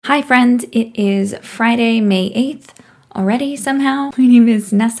Hi friends, it is Friday, May 8th already somehow. My name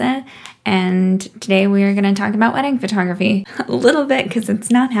is Nessa and today we are going to talk about wedding photography a little bit because it's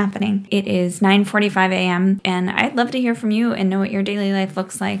not happening. It is 9:45 a.m. and I'd love to hear from you and know what your daily life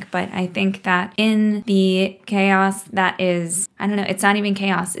looks like, but I think that in the chaos that is, it's not even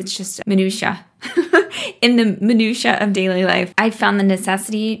chaos, it's just minutia. In the minutia of daily life, I found the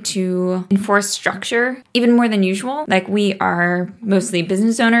necessity to enforce structure even more than usual. Like, we are mostly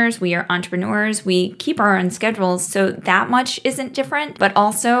business owners, we are entrepreneurs, we keep our own schedules, so that much isn't different. But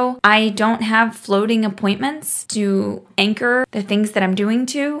also, I don't have floating appointments to anchor the things that I'm doing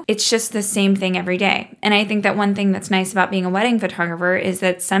to. It's just the same thing every day. And I think that one thing that's nice about being a wedding photographer is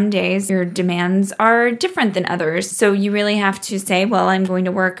that some days your demands are different than others. So you really have to say, well, I'm going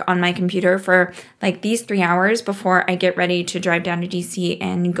to work on my computer for like these 3 hours before I get ready to drive down to DC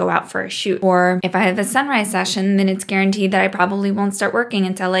and go out for a shoot. Or if I have a sunrise session, then it's guaranteed that I probably won't start working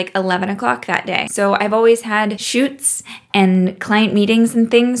until like 11 o'clock that day. So I've always had shoots and client meetings and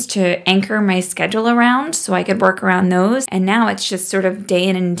things to anchor my schedule around so I could work around those. And now it's just sort of day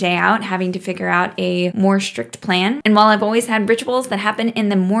in and day out having to figure out a more strict plan. And while I've always had rituals that happen in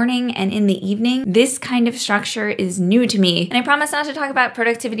the morning and in the evening, this kind of structure is new to me. And I promise not to talk about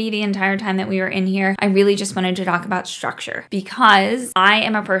productivity the entire time that we were in here. I really just wanted to talk about structure because I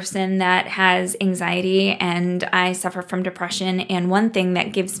am a person that has anxiety and I suffer from depression. And one thing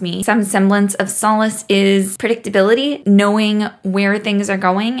that gives me some semblance of solace is predictability, knowing where things are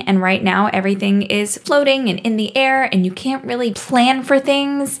going. And right now, everything is floating and in the air and you can't really plan for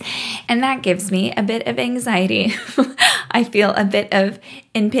things. And that gives me a bit of anxiety. I feel a bit of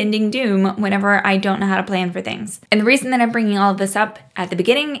impending doom whenever I don't know how to plan for things. And the reason that I'm bringing all of this up at the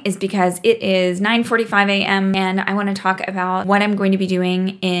beginning is because it is 9:45 a.m. and I want to talk about what I'm going to be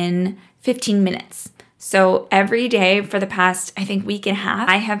doing in 15 minutes. So every day for the past, week and a half,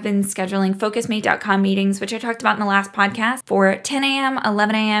 I have been scheduling Focusmate.com meetings, which I talked about in the last podcast, for 10 a.m.,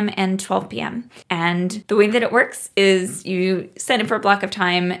 11 a.m., and 12 p.m. And the way that it works is you set it for a block of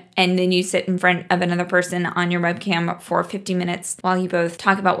time, and then you sit in front of another person on your webcam for 50 minutes while you both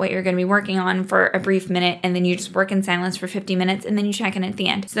talk about what you're going to be working on for a brief minute, and then you just work in silence for 50 minutes, and then you check in at the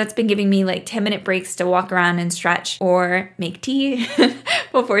end. So that's been giving me like 10-minute breaks to walk around and stretch or make tea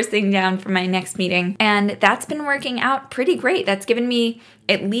before sitting down for my next meeting. And that's been working out pretty great. That's given me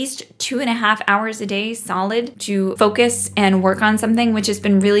at least 2.5 hours a day solid to focus and work on something, which has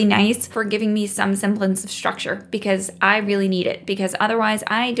been really nice for giving me some semblance of structure because I really need it, because otherwise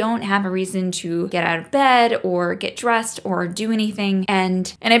I don't have a reason to get out of bed or get dressed or do anything.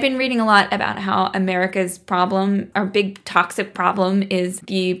 And I've been reading a lot about how America's problem, our big toxic problem, is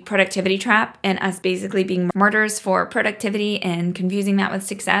the productivity trap and us basically being martyrs for productivity and confusing that with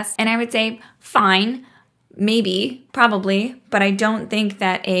success. And I would say, fine, maybe, probably, but I don't think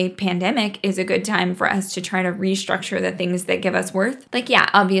that a pandemic is a good time for us to try to restructure the things that give us worth. Like, yeah,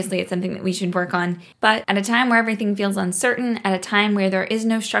 obviously it's something that we should work on, but at a time where everything feels uncertain, at a time where there is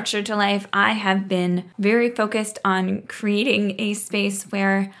no structure to life, I have been very focused on creating a space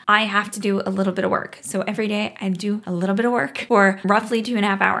where I have to do a little bit of work. So every day I do a little bit of work for roughly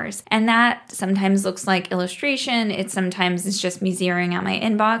 2.5 hours. And that sometimes looks like illustration. Sometimes it's just me zeroing out my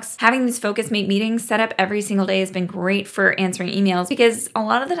inbox. Having these Focusmate meetings set up every single day has been great for answering emails because a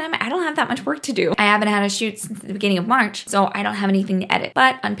lot of the time I don't have that much work to do. I haven't had a shoot since the beginning of March, so I don't have anything to edit.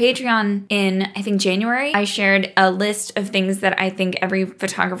 But on Patreon in, January, I shared a list of things that I think every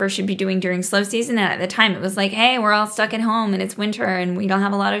photographer should be doing during slow season. And at the time it was like, hey, we're all stuck at home and it's winter and we don't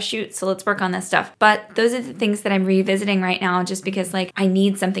have a lot of shoots, so let's work on this stuff. But those are the things that I'm revisiting right now just because I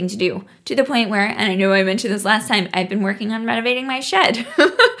need something to do, to the point where, and I know I mentioned this last time, I've been working on renovating my shed.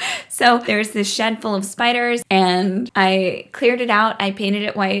 So there's this shed full of spiders and I cleared it out. I painted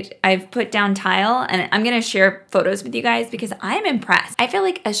it white. I've put down tile and I'm going to share photos with you guys because I'm impressed. I feel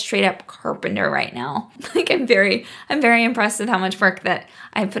like a straight up carpenter right now. I'm very impressed with how much work that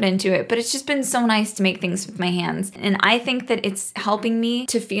I put into it, but it's just been so nice to make things with my hands. And I think that it's helping me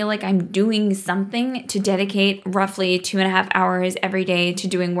to feel like I'm doing something to dedicate roughly 2.5 hours every day to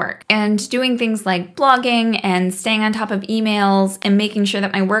doing work and doing things like blogging and staying on top of emails and making sure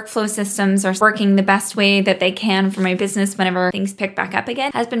that my workflow systems are working the best way that they can for my business whenever things pick back up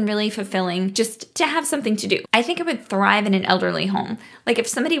again has been really fulfilling just to have something to do. I think I would thrive in an elderly home. Like if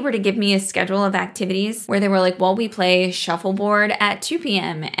somebody were to give me a schedule of activities where they were like, well, we play shuffleboard at 2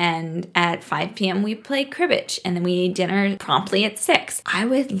 p.m. and at 5 p.m. we play cribbage and then we eat dinner promptly at 6. I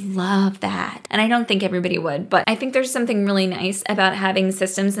would love that. And I don't think everybody would, but I think there's something really nice about having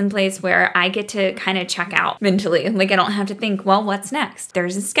systems in place where I get to kind of check out mentally. Like I don't have to think, well, what's next?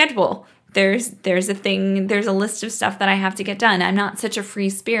 There's a schedule. there's a list of stuff that I have to get done. I'm not such a free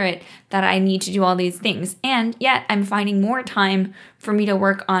spirit that I need to do all these things. And yet I'm finding more time for me to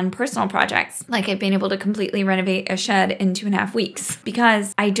work on personal projects. Like I've been able to completely renovate a shed in 2.5 weeks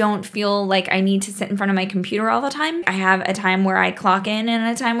because I don't feel like I need to sit in front of my computer all the time. I have a time where I clock in and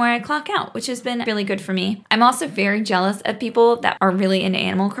a time where I clock out, which has been really good for me. I'm also very jealous of people that are really into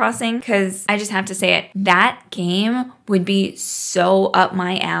Animal Crossing because I just have to say it, that game would be so up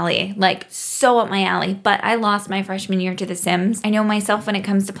my alley, like so up my alley. But I lost my freshman year to The Sims. I know myself when it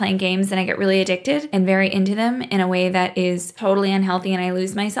comes to playing games and I get really addicted and very into them in a way that is totally unhealthy and I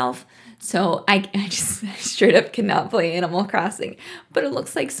lose myself. So I just straight up cannot play Animal Crossing, but it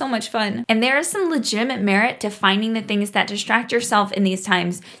looks like so much fun. And there is some legitimate merit to finding the things that distract yourself in these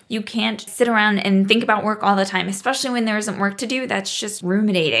times. You can't sit around and think about work all the time, especially when there isn't work to do. That's just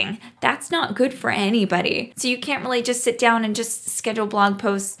ruminating. That's not good for anybody. So you can't really just sit down and just schedule blog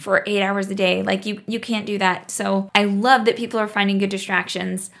posts for 8 hours a day. Like you can't do that. So I love that people are finding good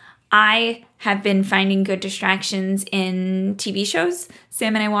distractions. I have been finding good distractions in TV shows.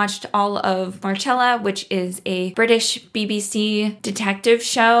 Sam and I watched all of Marcella, which is a British BBC detective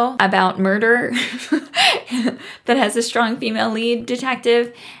show about murder that has a strong female lead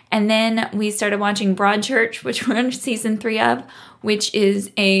detective. And then we started watching Broadchurch, which we're on season 3 of, which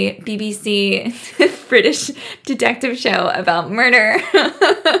is a BBC British detective show about murder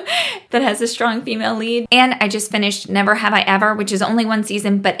that has a strong female lead. And I just finished Never Have I Ever, which is only 1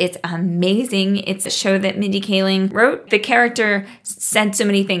 season, but it's amazing. It's a show that Mindy Kaling wrote. The character said so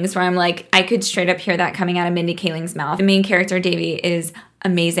many things where I'm like, I could straight up hear that coming out of Mindy Kaling's mouth. The main character, Davy, is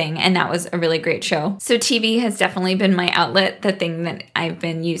amazing, and that was a really great show. So TV has definitely been my outlet, the thing that I've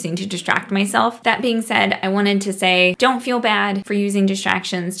been using to distract myself. That being said, I wanted to say, don't feel bad for using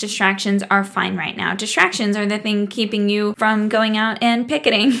distractions. Distractions are fine right now. Distractions are the thing keeping you from going out and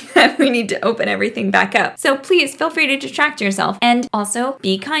picketing. We need to open everything back up. So please feel free to distract yourself, and also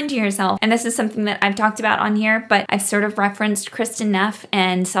be kind to yourself. And this is something that I've talked about on here, but I've sort of referenced Kristin Neff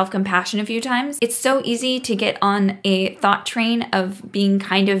and self-compassion a few times. It's so easy to get on a thought train of being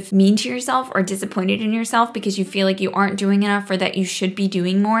kind of mean to yourself or disappointed in yourself because you feel like you aren't doing enough or that you should be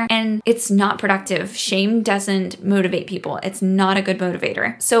doing more. And it's not productive. Shame doesn't motivate people. It's not a good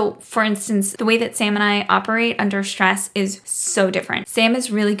motivator. So for instance, the way that Sam and I operate under stress is so different. Sam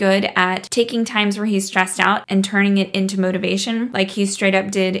is really good at taking times where he's stressed out and turning it into motivation. Like he straight up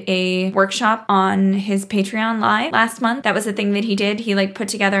did a workshop on his Patreon live last month. That was the thing that he did. He put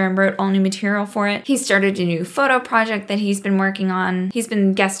together and wrote all new material for it. He started a new photo project that he's been working on. He's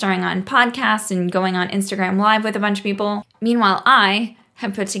been guest starring on podcasts and going on Instagram Live with a bunch of people. Meanwhile, I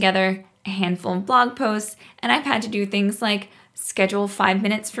have put together a handful of blog posts, and I've had to do things like schedule 5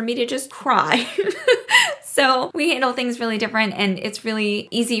 minutes for me to just cry. So we handle things really different, and it's really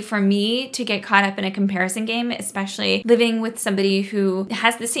easy for me to get caught up in a comparison game, especially living with somebody who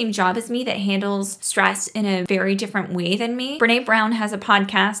has the same job as me that handles stress in a very different way than me. Brene Brown has a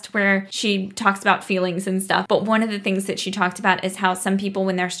podcast where she talks about feelings and stuff, but one of the things that she talked about is how some people,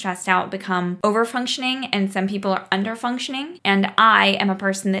 when they're stressed out, become over-functioning and some people are under-functioning. And I am a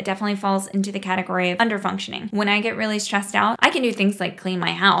person that definitely falls into the category of under-functioning. When I get really stressed out, I can do things like clean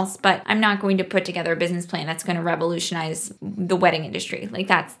my house, but I'm not going to put together a business plan that's going to revolutionize the wedding industry. Like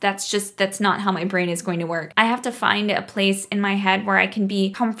that's not how my brain is going to work. I have to find a place in my head where I can be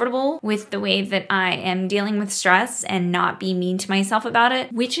comfortable with the way that I am dealing with stress and not be mean to myself about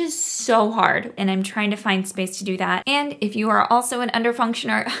it, which is so hard. And I'm trying to find space to do that. And if you are also an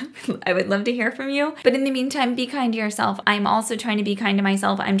underfunctioner, I would love to hear from you. But in the meantime, be kind to yourself. I'm also trying to be kind to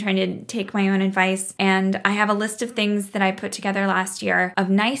myself. I'm trying to take my own advice. And I have a list of things that I put together last year of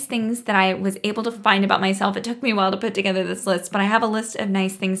nice things that I was able to find about myself. It took me a while to put together this list, but I have a list of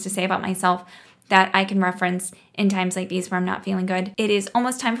nice things to say about myself that I can reference in times like these where I'm not feeling good. It is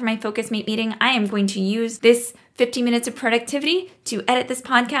almost time for my Focus Mate meeting. I am going to use this 50 minutes of productivity to edit this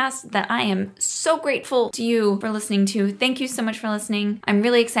podcast that I am so grateful to you for listening to. Thank you so much for listening. I'm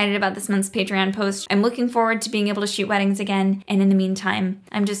really excited about this month's Patreon post. I'm looking forward to being able to shoot weddings again. And in the meantime,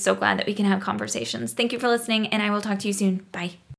 I'm just so glad that we can have conversations. Thank you for listening, and I will talk to you soon. Bye.